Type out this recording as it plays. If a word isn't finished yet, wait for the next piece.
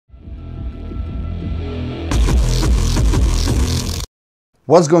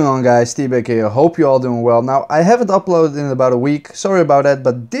What's going on, guys? Tbag here. Hope you all doing well. Now, I haven't uploaded in about a week. Sorry about that,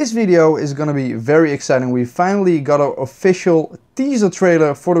 but this video is gonna be very exciting. We finally got our official teaser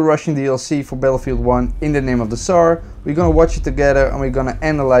trailer for the Russian DLC for Battlefield 1 in the name of the Tsar. We're gonna watch it together and we're gonna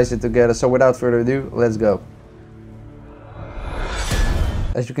analyze it together. So without further ado, let's go.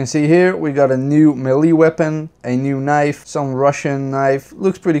 As you can see here, we got a new melee weapon, a new knife, some Russian knife.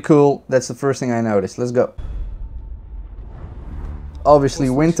 Looks pretty cool. That's the first thing I noticed. Let's go. Obviously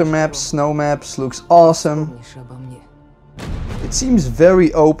winter maps, snow maps, looks awesome. It seems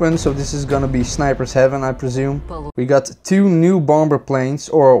very open, so this is gonna be sniper's heaven, I presume. We got two new bomber planes,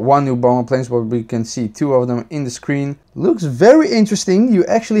 or one new bomber planes, but we can see two of them in the screen. Looks very interesting. You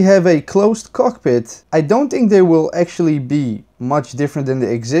actually have a closed cockpit. I don't think they will actually be much different than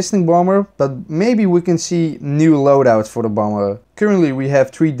the existing bomber, but maybe we can see new loadouts for the bomber. Currently we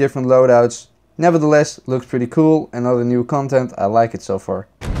have 3 different loadouts. Nevertheless, looks pretty cool. Another new content. I like it so far.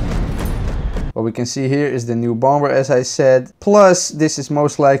 What we can see here is the new bomber, as I said. Plus, this is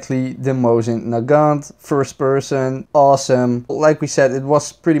most likely the Mosin Nagant, first person, awesome. Like we said, it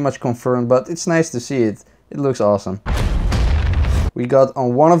was pretty much confirmed, but it's nice to see it. It looks awesome. We got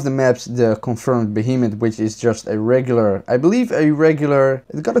on one of the maps the confirmed Behemoth, which is just a regular, I believe a regular,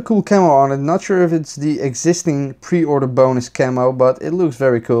 it got a cool camo on it. Not sure if it's the existing pre-order bonus camo, but it looks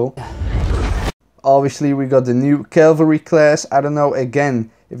very cool. Obviously we got the new cavalry class. I don't know again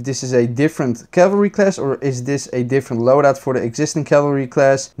if this is a different cavalry class or is this a different loadout for the existing cavalry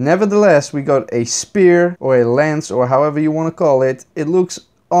class. Nevertheless, we got a spear or a lance or however you want to call it. It looks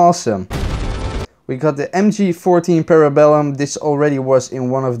awesome. We got the MG14 Parabellum. This already was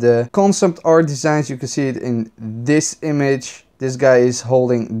in one of the concept art designs. You can see it in this image. This guy is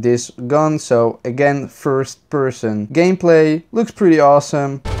holding this gun. So again, first person gameplay. Looks pretty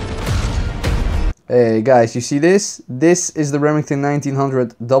awesome. Hey guys, you see this? This is the Remington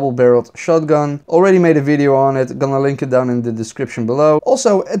 1900 double-barreled shotgun. Already made a video on it, gonna link it down in the description below.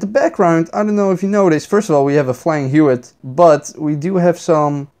 Also, at the background, I don't know if you noticed, first of all, we have a flying Hewitt, but we do have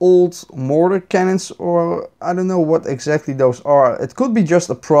some old mortar cannons, or I don't know what exactly those are. It could be just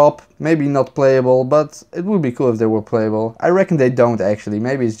a prop, maybe not playable, but it would be cool if they were playable. I reckon they don't actually,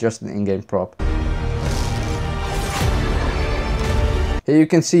 maybe it's just an in-game prop. Here you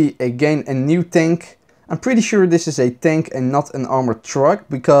can see again a new tank. I'm pretty sure this is a tank and not an armored truck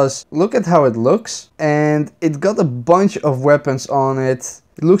because look at how it looks. And it got a bunch of weapons on it.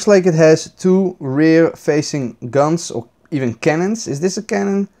 It looks like it has 2 rear facing guns or even cannons. Is this a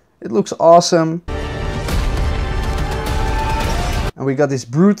cannon? It looks awesome. And we got this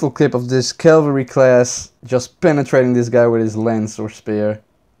brutal clip of this cavalry class just penetrating this guy with his lance or spear.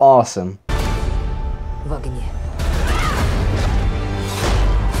 Awesome.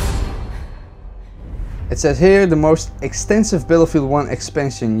 It says here the most extensive Battlefield 1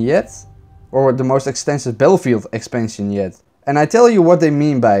 expansion yet, or the most extensive Battlefield expansion yet. And I tell you what they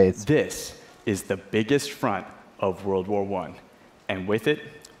mean by it. This is the biggest front of World War I. And with it,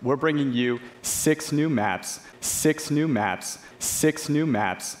 we're bringing you 6 new maps, 6 new maps, 6 new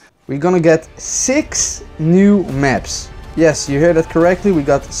maps. We're gonna get 6 new maps. Yes, you heard that correctly. We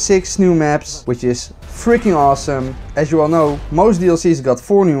got 6 new maps, which is freaking awesome. As you all know, most DLCs got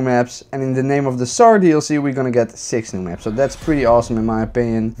 4 new maps, and in the name of the Tsar DLC, we're gonna get 6 new maps. So that's pretty awesome in my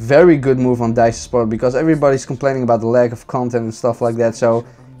opinion. Very good move on DICE's part because everybody's complaining about the lack of content and stuff like that. So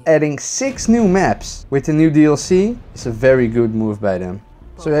adding 6 new maps with the new DLC is a very good move by them.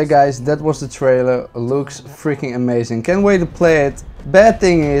 So yeah guys, that was the trailer. Looks freaking amazing. Can't wait to play it. Bad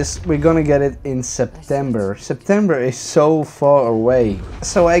thing is, we're gonna get it in September. September is so far away.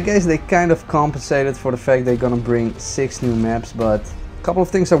 So I guess they kind of compensated for the fact they're gonna bring 6 new maps, but a couple of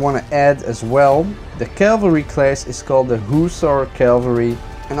things I want to add as well. The cavalry class is called the Hussar Cavalry.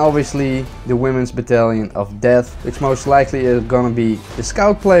 And obviously the Women's Battalion of Death, which most likely is gonna be the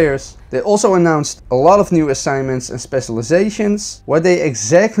scout players. They also announced a lot of new assignments and specializations. What they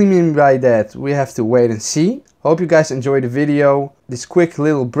exactly mean by that, we have to wait and see. Hope you guys enjoyed the video, this quick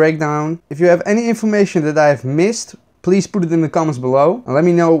little breakdown. If you have any information that I have missed, please put it in the comments below. And let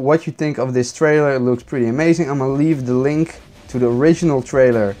me know what you think of this trailer. It looks pretty amazing. I'm gonna leave the link to the original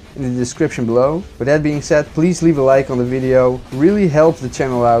trailer in the description below. With that being said, please leave a like on the video. Really helps the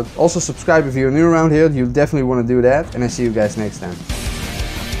channel out. Also subscribe if you're new around here. You definitely want to do that. And I see you guys next time.